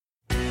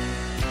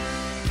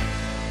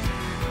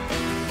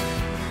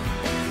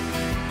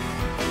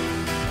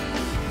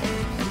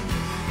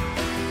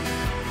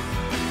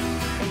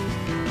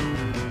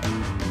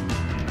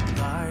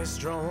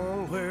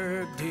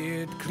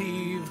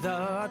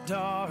the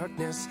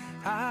darkness,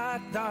 at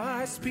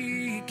thy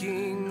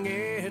speaking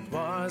it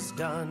was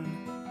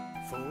done.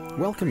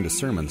 Welcome to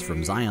sermons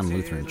from Zion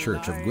Lutheran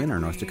Church of Gwinner,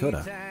 North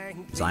Dakota.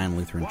 Zion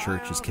Lutheran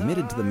Church is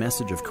committed to the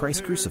message of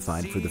Christ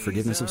crucified for the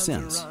forgiveness of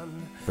sins,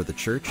 for the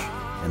church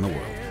and the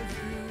world.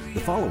 The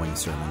following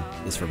sermon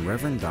is from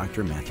Reverend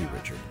Dr. Matthew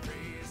Richard.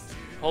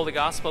 Holy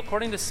Gospel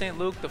according to St.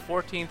 Luke, the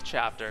 14th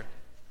chapter.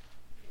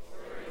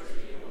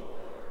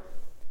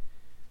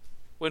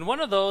 When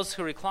one of those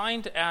who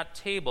reclined at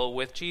table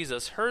with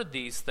Jesus heard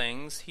these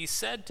things, he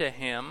said to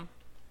him,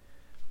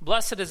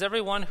 "Blessed is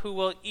everyone who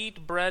will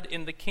eat bread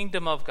in the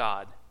kingdom of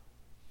God."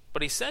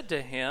 But he said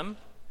to him,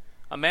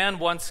 "A man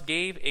once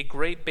gave a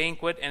great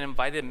banquet and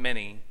invited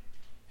many.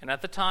 And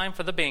at the time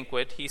for the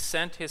banquet, he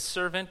sent his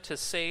servant to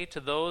say to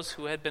those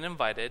who had been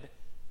invited,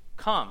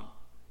 'Come,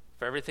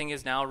 for everything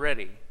is now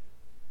ready.'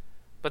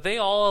 But they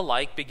all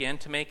alike began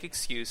to make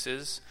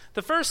excuses.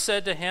 The first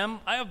said to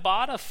him, 'I have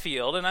bought a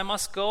field, and I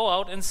must go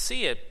out and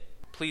see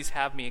it. Please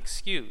have me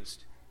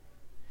excused.'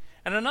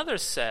 And another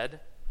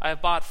said, 'I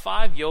have bought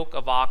 5 yoke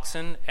of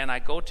oxen, and I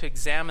go to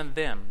examine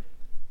them.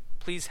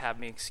 Please have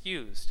me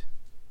excused.'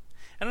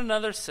 And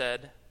another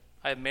said,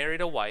 'I have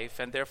married a wife,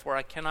 and therefore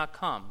I cannot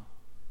come.'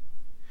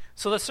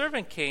 So the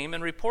servant came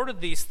and reported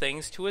these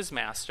things to his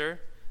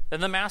master. Then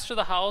the master of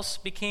the house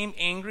became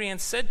angry and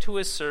said to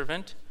his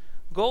servant,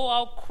 'Go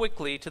out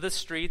quickly to the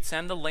streets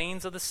and the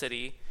lanes of the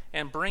city,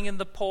 and bring in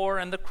the poor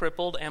and the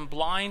crippled and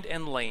blind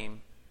and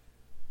lame.'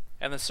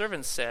 And the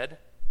servant said,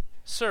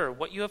 'Sir,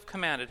 what you have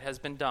commanded has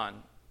been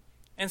done,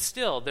 and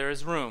still there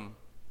is room.'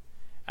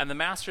 And the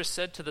master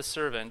said to the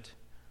servant,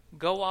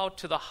 'Go out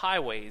to the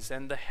highways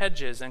and the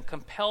hedges and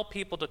compel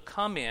people to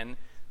come in,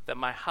 that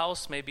my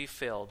house may be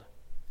filled.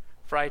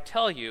 For I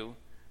tell you,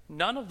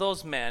 none of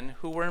those men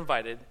who were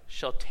invited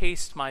shall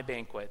taste my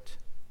banquet.'"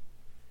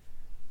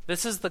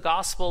 This is the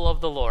gospel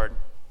of the Lord.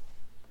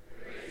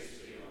 Praise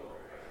to you,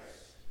 Lord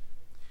Christ.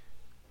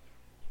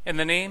 In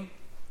the name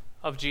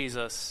of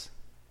Jesus.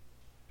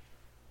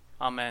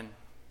 Amen.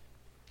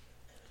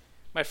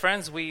 My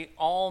friends, we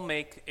all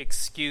make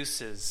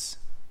excuses.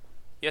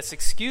 Yes,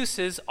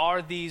 excuses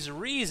are these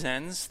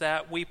reasons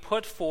that we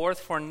put forth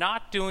for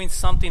not doing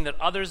something that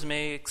others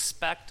may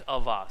expect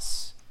of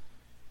us.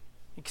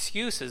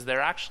 Excuses,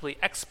 they're actually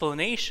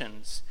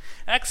explanations.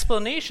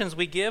 Explanations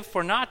we give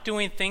for not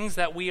doing things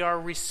that we are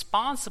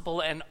responsible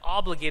and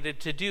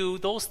obligated to do,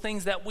 those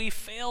things that we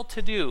fail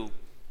to do.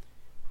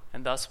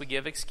 And thus we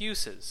give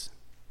excuses.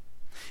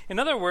 In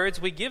other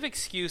words, we give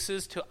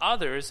excuses to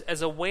others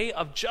as a way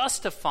of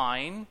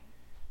justify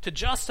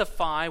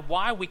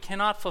why we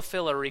cannot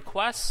fulfill a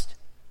request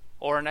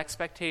or an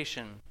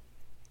expectation.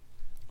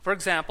 For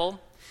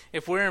example,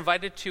 if we're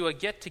invited to a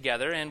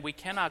get-together and we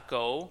cannot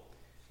go,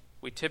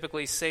 we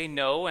typically say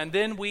no, and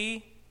then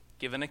we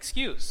give an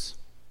excuse.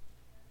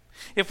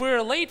 If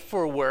we're late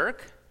for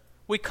work,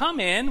 we come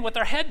in with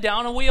our head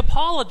down and we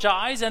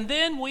apologize, and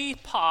then we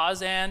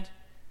pause and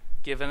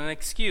give an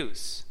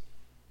excuse.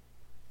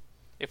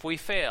 If we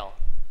fail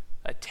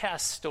a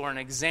test or an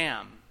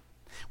exam,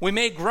 we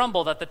may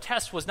grumble that the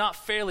test was not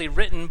fairly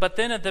written, but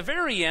then at the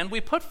very end,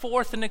 we put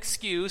forth an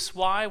excuse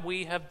why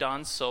we have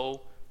done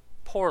so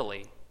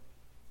poorly.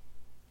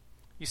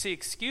 You see,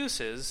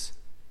 excuses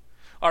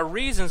are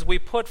reasons we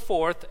put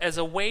forth as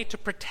a way to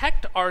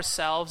protect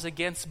ourselves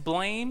against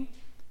blame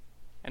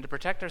and to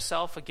protect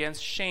ourselves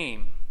against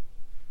shame.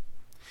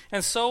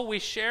 And so we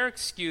share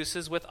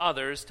excuses with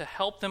others to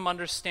help them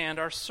understand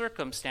our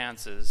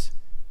circumstances.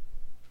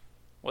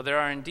 Well, there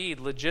are indeed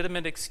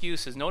legitimate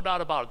excuses, no doubt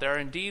about it. There are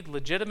indeed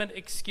legitimate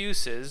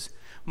excuses.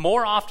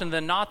 More often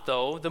than not,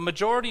 though, the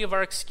majority of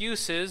our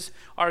excuses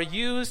are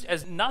used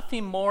as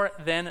nothing more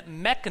than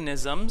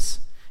mechanisms,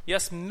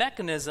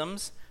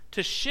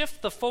 to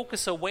shift the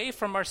focus away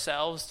from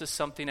ourselves to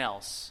something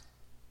else.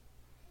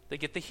 They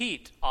get the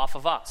heat off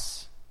of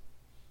us.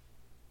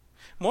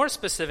 More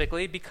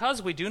specifically,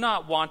 because we do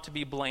not want to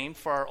be blamed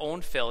for our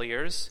own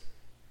failures,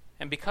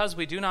 and because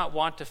we do not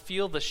want to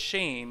feel the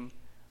shame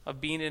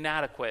of being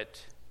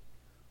inadequate,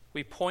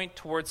 we point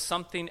towards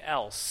something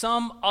else,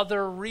 some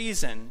other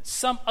reason,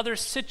 some other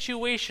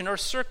situation or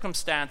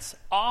circumstance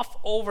off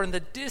over in the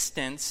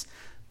distance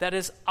that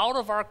is out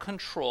of our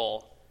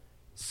control,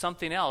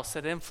 something else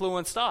that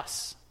influenced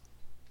us.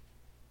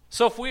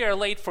 So if we are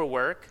late for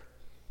work,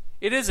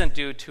 it isn't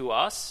due to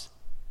us,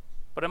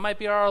 but it might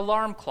be our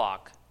alarm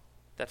clock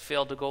that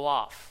failed to go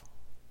off.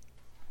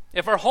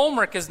 If our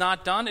homework is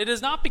not done, it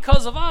is not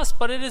because of us,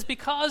 but it is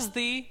because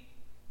the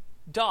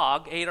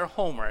dog ate our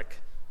homework.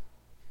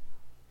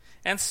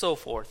 And so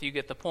forth. You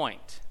get the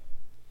point.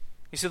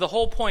 You see, the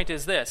whole point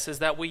is this, is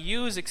that we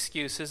use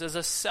excuses as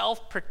a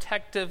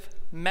self-protective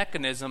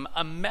mechanism,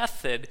 a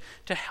method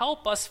to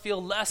help us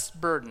feel less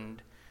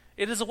burdened.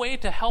 It is a way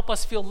to help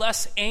us feel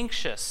less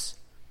anxious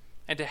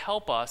and to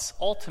help us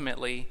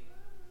ultimately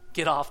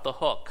get off the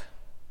hook.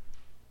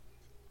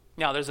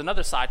 Now, there's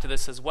another side to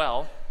this as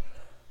well.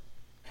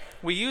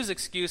 We use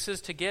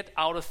excuses to get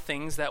out of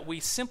things that we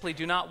simply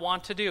do not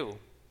want to do.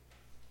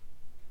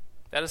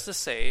 That is to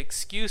say,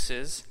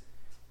 excuses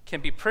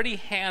can be pretty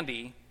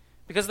handy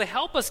because they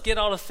help us get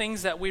out of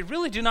things that we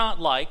really do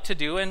not like to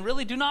do and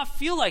really do not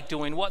feel like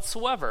doing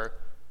whatsoever.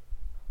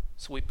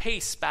 So we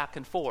pace back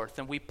and forth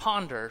and we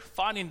ponder,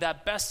 finding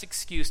that best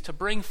excuse to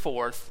bring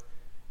forth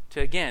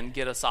to again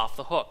get us off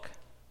the hook.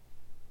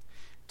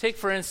 Take,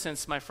 for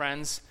instance, my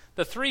friends,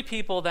 the three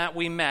people that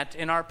we met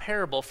in our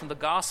parable from the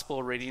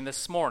gospel reading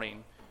this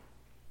morning.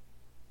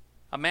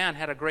 A man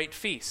had a great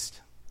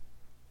feast.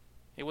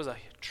 It was a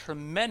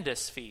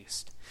tremendous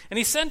feast. And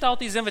he sent out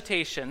these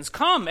invitations.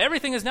 Come,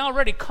 everything is now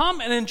ready. Come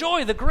and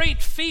enjoy the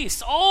great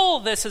feast. All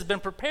this has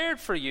been prepared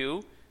for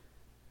you.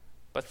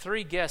 But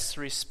three guests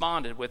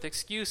responded with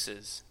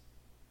excuses.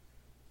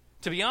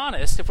 To be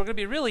honest, if we're going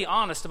to be really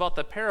honest about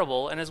the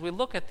parable, and as we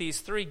look at these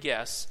three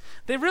guests,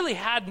 they really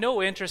had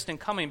no interest in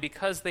coming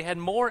because they had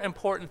more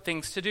important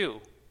things to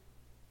do.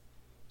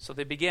 So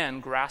they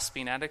began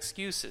grasping at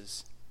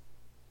excuses.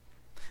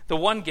 The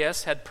one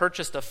guest had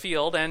purchased a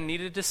field and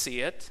needed to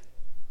see it.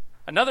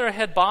 Another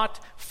had bought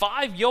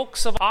 5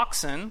 yokes of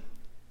oxen,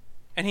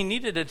 and he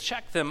needed to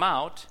check them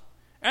out.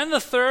 And the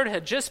third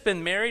had just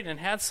been married and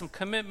had some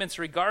commitments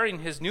regarding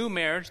his new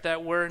marriage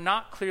that were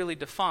not clearly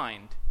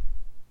defined.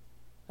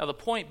 Now, the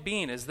point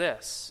being is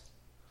this.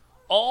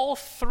 All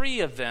three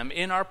of them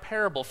in our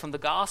parable from the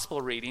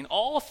gospel reading,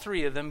 all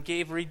three of them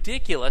gave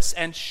ridiculous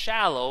and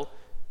shallow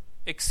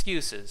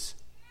excuses.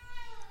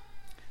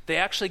 They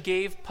actually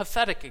gave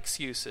pathetic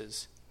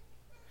excuses.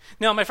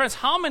 Now, my friends,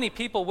 how many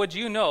people would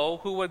you know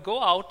who would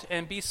go out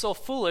and be so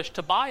foolish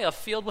to buy a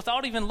field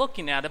without even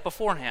looking at it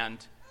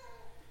beforehand?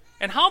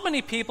 And how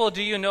many people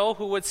do you know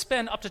who would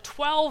spend up to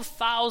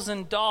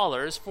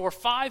 $12,000 for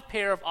 5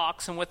 pair of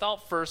oxen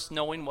without first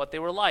knowing what they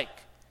were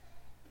like?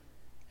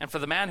 And for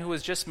the man who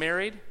was just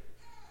married,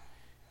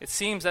 it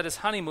seems that his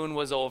honeymoon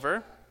was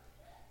over.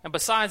 And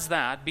besides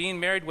that, being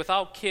married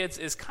without kids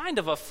is kind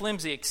of a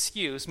flimsy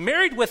excuse.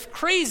 Married with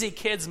crazy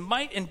kids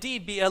might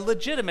indeed be a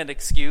legitimate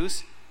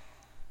excuse.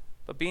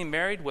 But being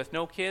married with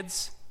no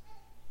kids,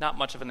 not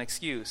much of an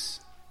excuse.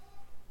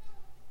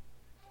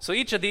 So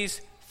each of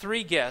these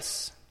three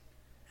guests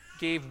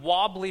gave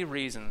wobbly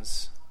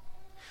reasons.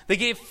 They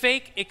gave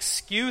fake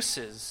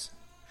excuses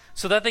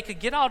so that they could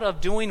get out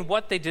of doing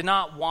what they did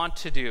not want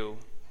to do.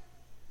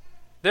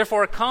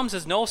 Therefore, it comes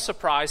as no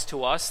surprise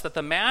to us that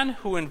the man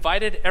who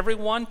invited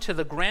everyone to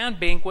the grand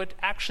banquet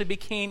actually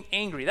became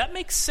angry. That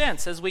makes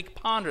sense as we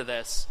ponder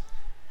this.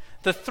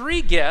 The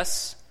three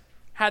guests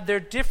had their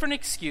different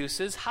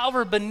excuses.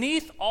 However,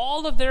 beneath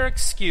all of their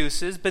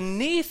excuses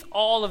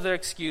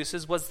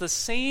was the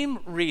same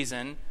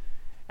reason,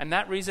 and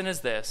that reason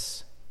is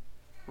this: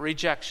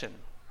 rejection.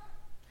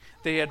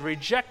 They had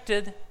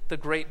rejected the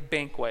great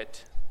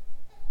banquet.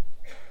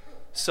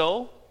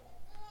 So,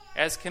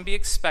 as can be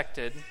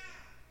expected,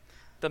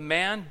 the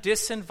man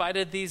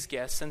disinvited these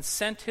guests and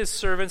sent his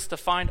servants to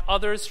find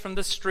others from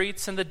the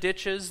streets and the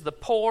ditches, the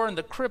poor and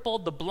the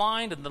crippled, the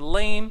blind and the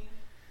lame.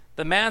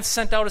 The man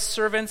sent out his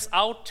servants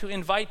out to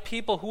invite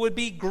people who would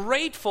be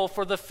grateful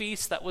for the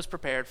feast that was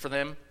prepared for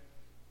them.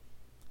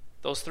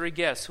 Those three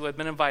guests who had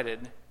been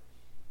invited,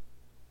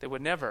 they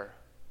would never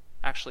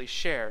actually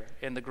share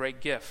in the great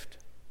gift.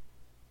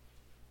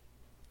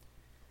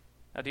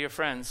 Now, dear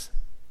friends,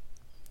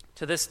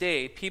 to this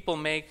day, people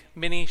make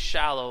many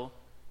shallow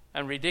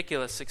and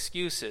ridiculous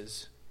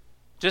excuses,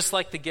 just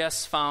like the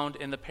guests found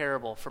in the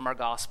parable from our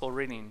gospel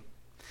reading.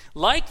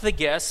 Like the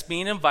guests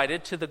being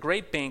invited to the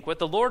great banquet,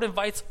 the Lord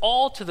invites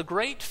all to the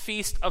great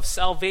feast of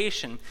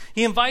salvation.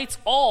 He invites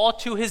all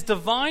to his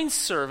divine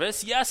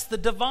service, yes, the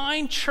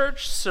divine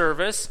church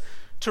service,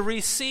 to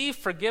receive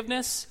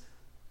forgiveness,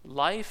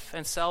 life,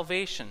 and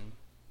salvation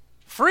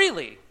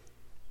freely,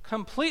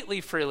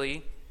 completely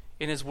freely,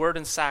 in his word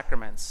and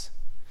sacraments.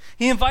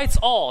 He invites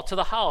all to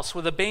the house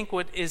where the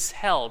banquet is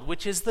held,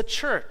 which is the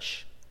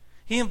church.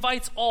 He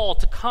invites all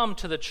to come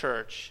to the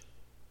church.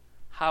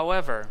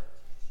 However,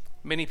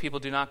 many people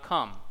do not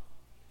come.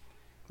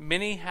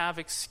 Many have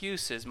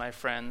excuses, my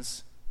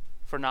friends,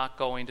 for not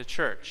going to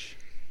church.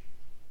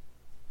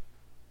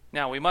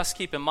 Now, we must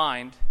keep in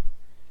mind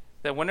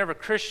that whenever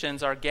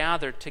Christians are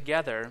gathered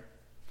together,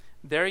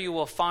 there you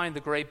will find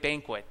the great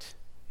banquet.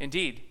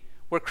 Indeed,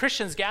 where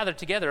Christians gather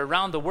together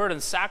around the word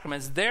and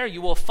sacraments, there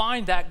you will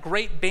find that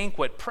great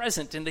banquet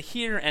present in the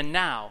here and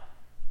now.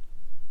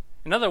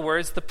 In other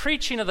words, the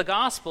preaching of the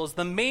gospel is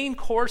the main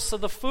course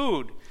of the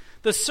food.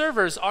 The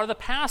servers are the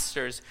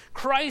pastors.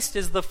 Christ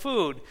is the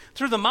food.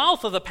 Through the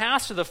mouth of the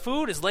pastor, the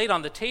food is laid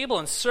on the table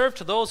and served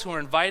to those who are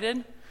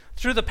invited.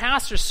 Through the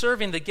pastor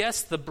serving the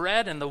guests the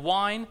bread and the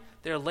wine,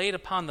 they are laid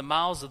upon the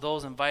mouths of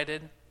those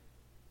invited.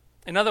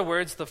 In other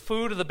words, the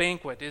food of the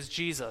banquet is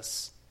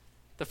Jesus,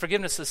 the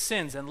forgiveness of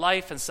sins and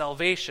life and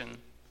salvation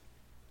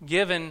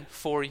given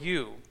for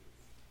you.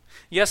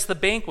 Yes, the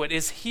banquet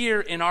is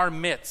here in our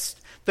midst.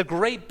 The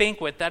great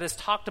banquet that is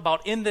talked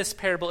about in this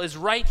parable is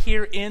right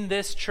here in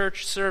this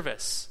church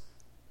service.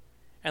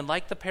 And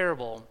like the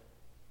parable,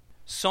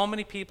 so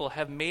many people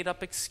have made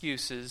up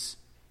excuses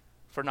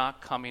for not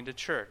coming to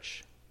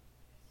church.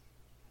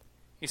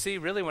 You see,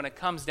 really when it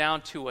comes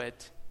down to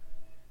it,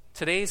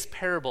 today's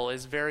parable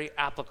is very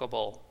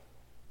applicable.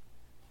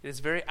 It is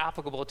very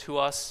applicable to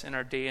us in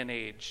our day and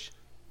age.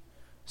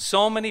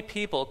 So many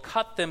people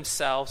cut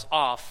themselves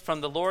off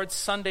from the Lord's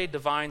Sunday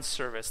divine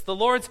service, the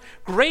Lord's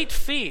great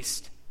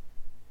feast,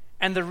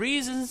 and the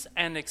reasons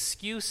and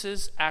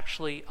excuses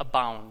actually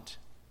abound.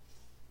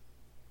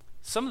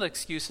 Some of the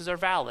excuses are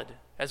valid,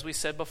 as we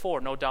said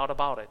before, no doubt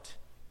about it.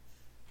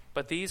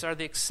 But these are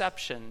the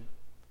exception,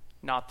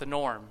 not the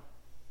norm.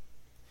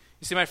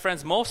 You see, my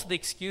friends, most of the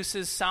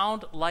excuses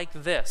sound like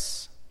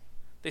this.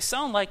 They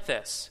sound like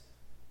this.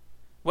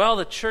 Well,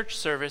 the church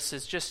service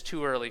is just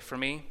too early for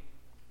me.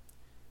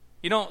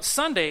 You know,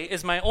 Sunday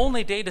is my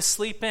only day to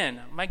sleep in.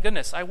 My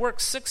goodness, I work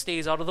 6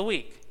 days out of the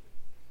week.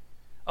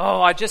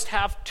 Oh, I just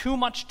have too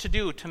much to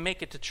do to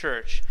make it to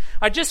church.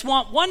 I just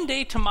want one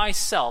day to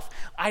myself.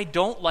 I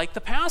don't like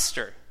the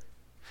pastor.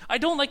 I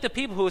don't like the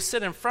people who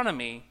sit in front of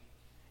me.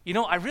 You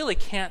know, I really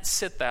can't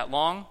sit that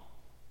long.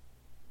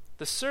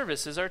 The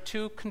services are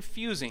too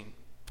confusing.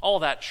 All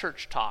that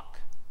church talk.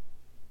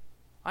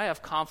 I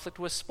have conflict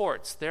with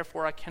sports,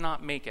 therefore I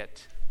cannot make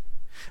it.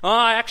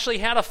 I actually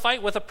had a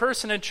fight with a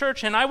person in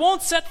church, and I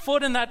won't set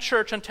foot in that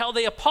church until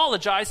they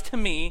apologize to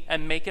me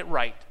and make it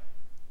right.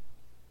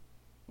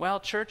 Well,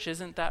 church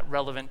isn't that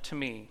relevant to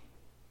me.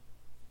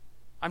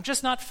 I'm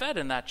just not fed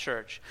in that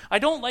church. I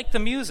don't like the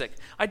music.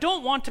 I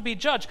don't want to be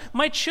judged.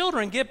 My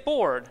children get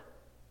bored.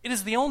 It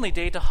is the only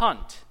day to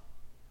hunt.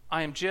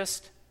 I am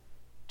just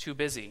too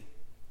busy.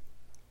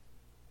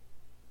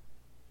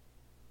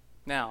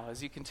 Now,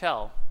 as you can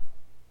tell,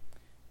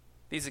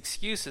 these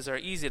excuses are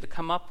easy to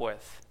come up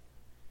with,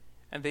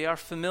 and they are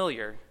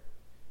familiar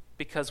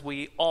because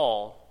we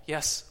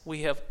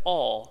have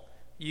all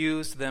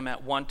used them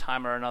at one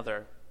time or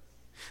another.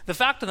 The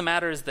fact of the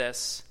matter is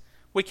this: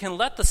 we can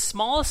let the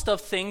smallest of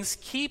things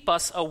keep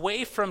us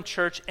away from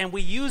church, and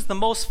we use the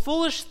most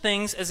foolish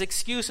things as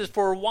excuses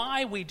for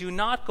why we do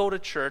not go to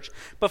church,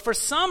 but for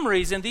some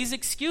reason these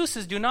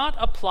excuses do not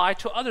apply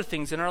to other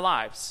things in our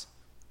lives.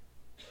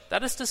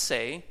 That is to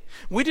say,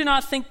 we do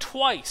not think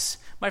twice.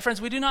 My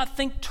friends, we do not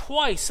think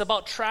twice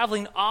about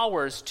traveling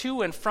hours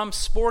to and from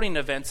sporting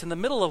events in the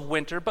middle of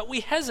winter, but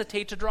we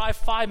hesitate to drive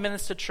 5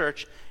 minutes to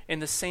church in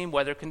the same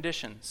weather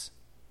conditions.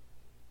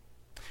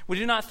 We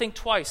do not think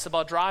twice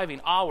about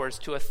driving hours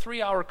to a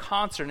 3-hour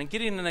concert and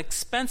getting an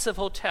expensive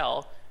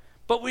hotel,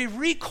 but we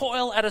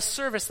recoil at a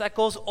service that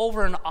goes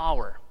over an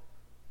hour.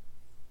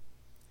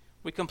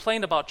 We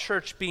complain about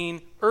church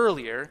being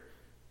earlier,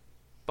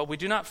 but we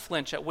do not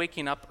flinch at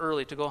waking up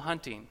early to go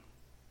hunting.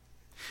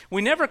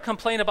 We never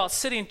complain about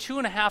sitting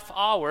 2.5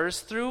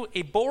 hours through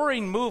a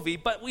boring movie,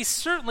 but we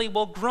certainly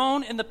will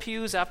groan in the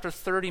pews after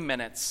 30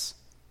 minutes.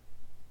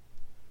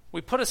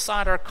 We put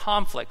aside our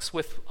conflicts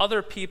with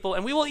other people,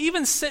 and we will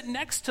even sit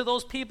next to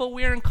those people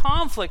we are in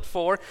conflict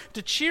for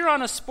to cheer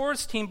on a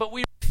sports team, but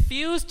we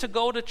refuse to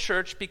go to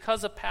church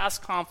because of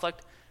past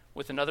conflict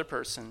with another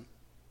person.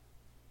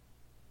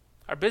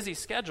 Our busy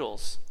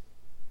schedules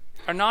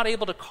are not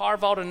able to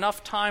carve out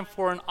enough time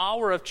for an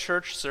hour of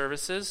church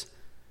services,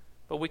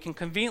 but we can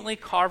conveniently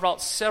carve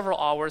out several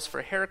hours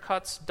for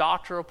haircuts,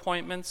 doctor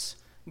appointments,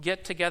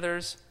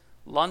 get-togethers,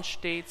 lunch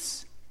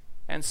dates,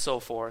 and so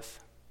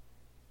forth.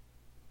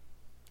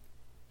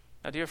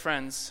 Now, dear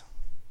friends,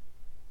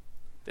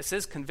 this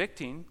is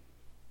convicting.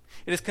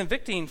 It is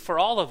convicting for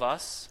all of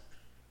us,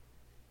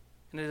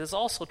 and it is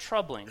also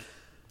troubling.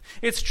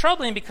 It's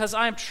troubling because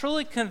I am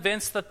truly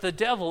convinced that the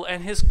devil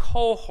and his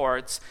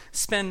cohorts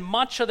spend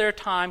much of their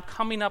time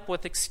coming up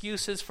with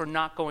excuses for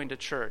not going to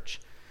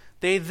church.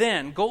 They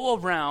then go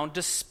around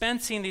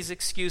dispensing these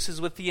excuses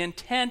with the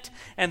intent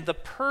and the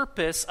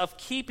purpose of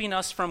keeping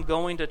us from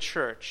going to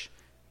church.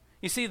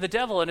 You see, the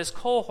devil and his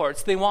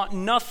cohorts, they want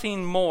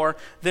nothing more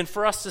than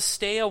for us to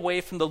stay away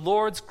from the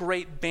Lord's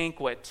great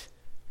banquet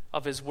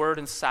of his word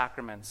and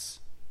sacraments.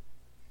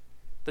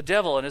 The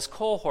devil and his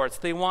cohorts,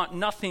 they want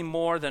nothing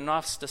more than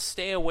us to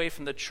stay away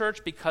from the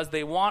church because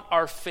they want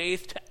our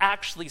faith to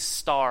actually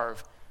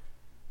starve.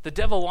 The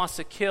devil wants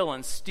to kill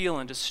and steal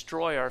and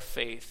destroy our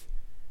faith.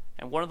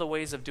 And one of the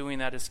ways of doing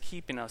that is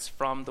keeping us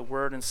from the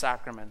word and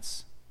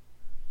sacraments.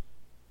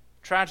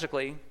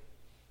 Tragically,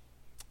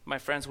 my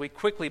friends, we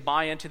quickly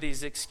buy into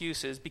these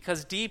excuses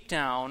because deep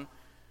down,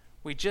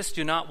 we just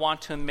do not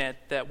want to admit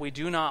that we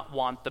do not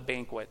want the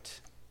banquet.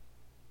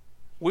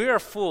 We are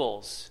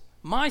fools,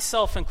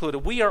 myself included.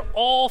 We are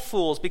all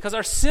fools because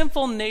our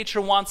sinful nature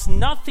wants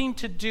nothing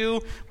to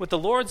do with the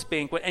Lord's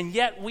banquet, and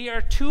yet we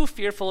are too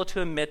fearful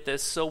to admit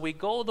this, so we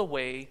go the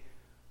way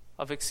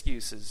of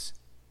excuses.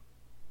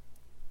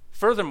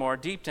 Furthermore,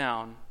 deep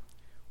down,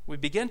 we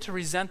begin to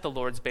resent the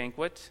Lord's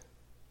banquet.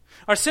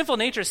 Our sinful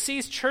nature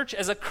sees church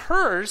as a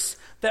curse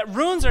that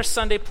ruins our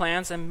Sunday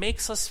plans and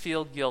makes us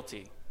feel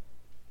guilty.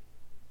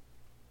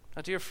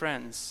 Now, dear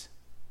friends,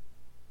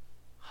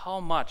 how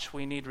much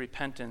we need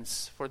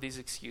repentance for these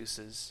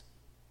excuses.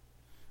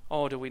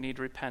 Oh, do we need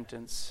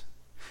repentance?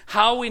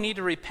 How we need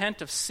to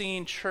repent of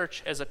seeing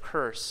church as a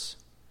curse.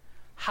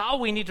 How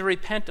we need to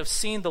repent of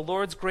seeing the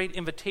Lord's great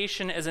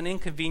invitation as an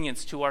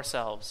inconvenience to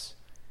ourselves.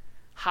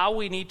 How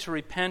we need to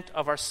repent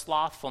of our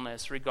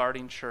slothfulness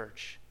regarding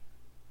church,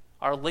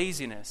 our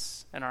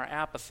laziness and our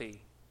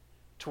apathy,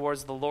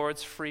 towards the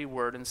Lord's free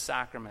word and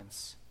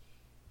sacraments.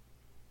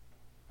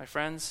 My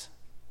friends,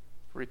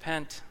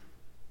 repent.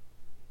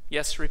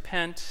 Yes,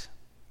 repent.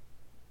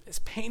 As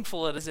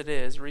painful as it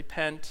is,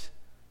 repent.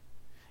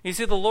 You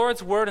see, the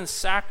Lord's word and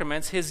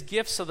sacraments, his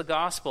gifts of the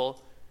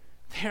gospel,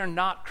 they are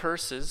not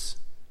curses.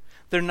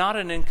 They're not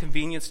an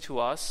inconvenience to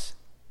us,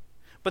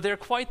 but they're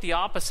quite the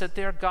opposite.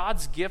 They're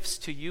God's gifts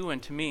to you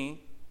and to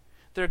me.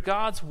 They're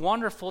God's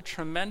wonderful,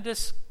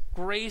 tremendous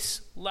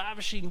grace,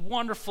 lavishing,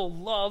 wonderful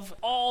love,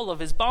 all of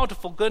his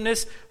bountiful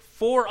goodness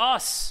for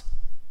us.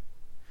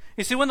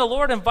 You see, when the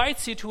Lord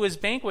invites you to his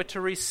banquet to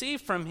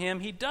receive from him,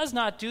 he does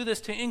not do this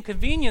to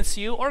inconvenience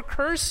you or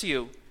curse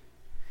you.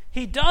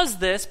 He does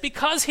this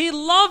because he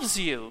loves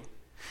you.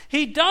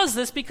 He does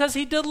this because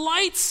he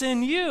delights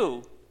in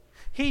you.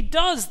 He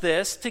does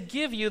this to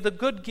give you the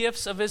good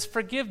gifts of his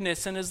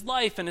forgiveness and his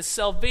life and his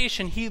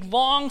salvation. He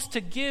longs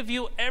to give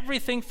you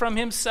everything from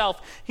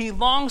himself. He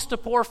longs to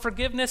pour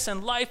forgiveness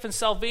and life and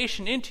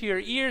salvation into your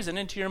ears and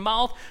into your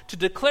mouth, to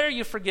declare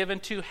you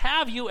forgiven, to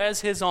have you as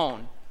his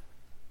own.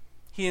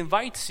 He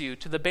invites you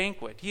to the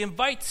banquet. He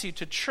invites you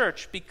to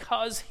church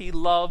because he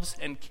loves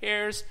and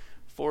cares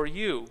for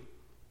you.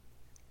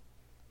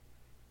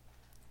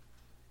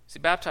 See,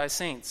 baptized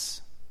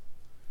saints,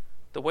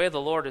 the way of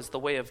the Lord is the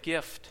way of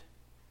gift.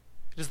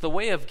 It is the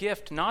way of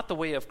gift, not the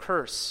way of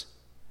curse,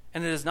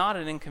 and it is not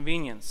an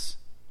inconvenience.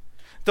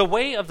 The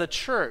way of the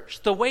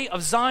church, the way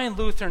of Zion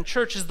Lutheran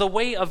Church, is the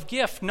way of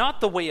gift,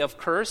 not the way of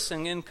curse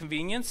and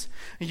inconvenience.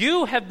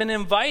 You have been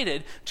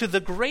invited to the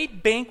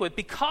great banquet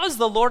because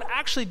the Lord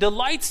actually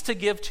delights to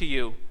give to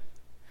you.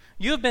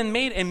 You have been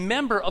made a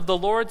member of the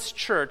Lord's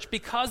church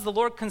because the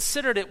Lord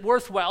considered it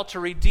worthwhile to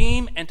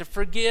redeem and to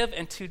forgive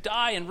and to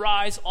die and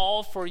rise,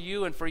 all for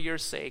you and for your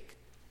sake.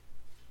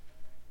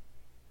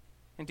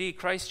 Indeed,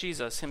 Christ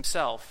Jesus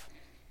himself,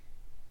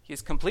 he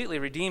has completely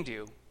redeemed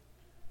you.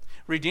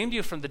 Redeemed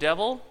you from the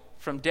devil,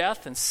 from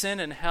death and sin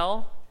and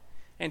hell,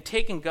 and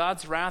taken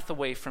God's wrath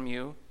away from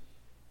you.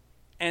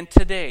 And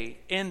today,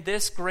 in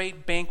this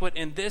great banquet,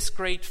 in this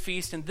great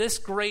feast, in this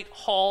great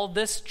hall,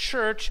 this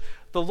church,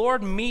 the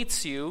Lord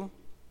meets you,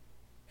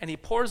 and he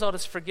pours out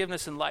his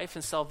forgiveness and life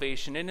and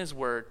salvation in his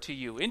word to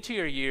you, into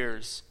your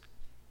ears,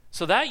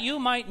 so that you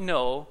might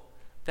know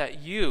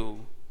that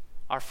you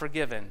are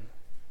forgiven.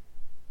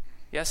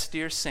 Yes,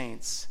 dear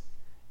saints,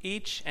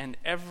 each and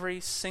every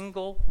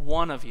single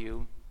one of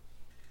you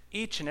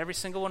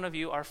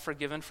are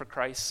forgiven for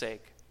Christ's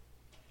sake.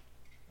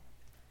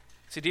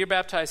 See, dear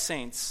baptized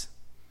saints,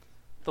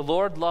 the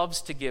Lord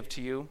loves to give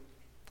to you,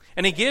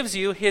 and he gives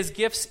you his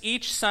gifts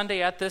each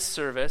Sunday at this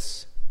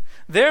service.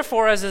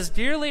 Therefore, as his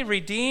dearly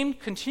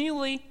redeemed,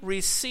 continually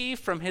receive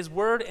from his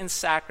word and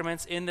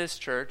sacraments in this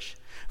church.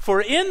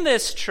 For in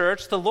this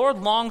church, the Lord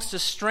longs to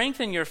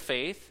strengthen your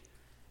faith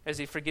as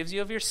he forgives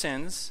you of your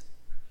sins.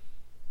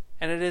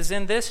 And it is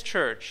in this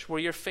church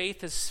where your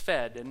faith is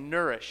fed and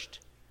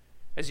nourished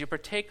as you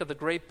partake of the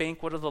great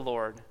banquet of the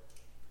Lord.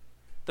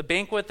 The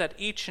banquet that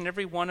each and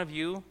every one of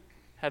you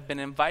have been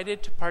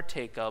invited to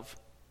partake of.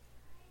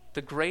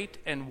 The great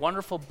and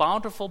wonderful,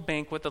 bountiful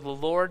banquet that the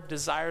Lord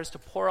desires to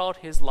pour out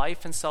his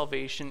life and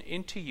salvation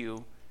into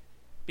you,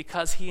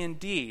 because he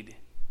indeed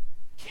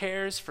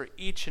cares for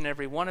each and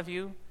every one of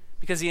you,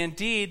 because he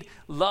indeed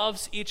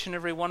loves each and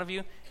every one of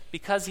you,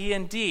 because he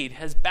indeed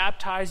has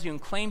baptized you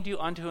and claimed you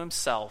unto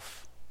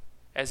himself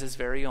as his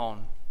very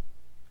own.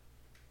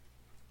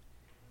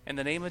 In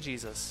the name of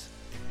Jesus,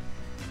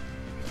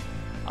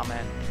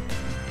 amen.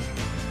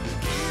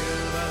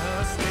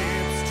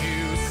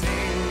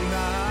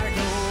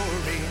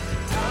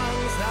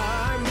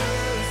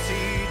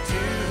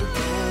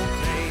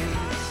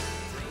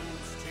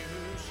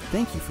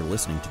 Thank you for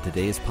listening to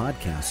today's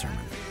podcast sermon.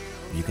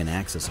 You can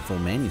access a full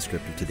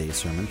manuscript of today's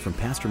sermon from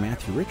Pastor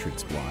Matthew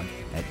Richard's blog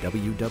at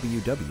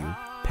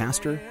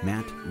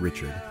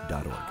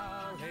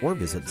www.pastormattrichard.org, or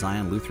visit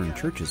Zion Lutheran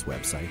Church's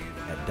website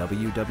at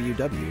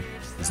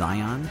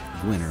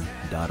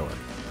www.ziongwinner.org.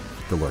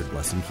 The Lord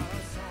bless and keep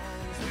you.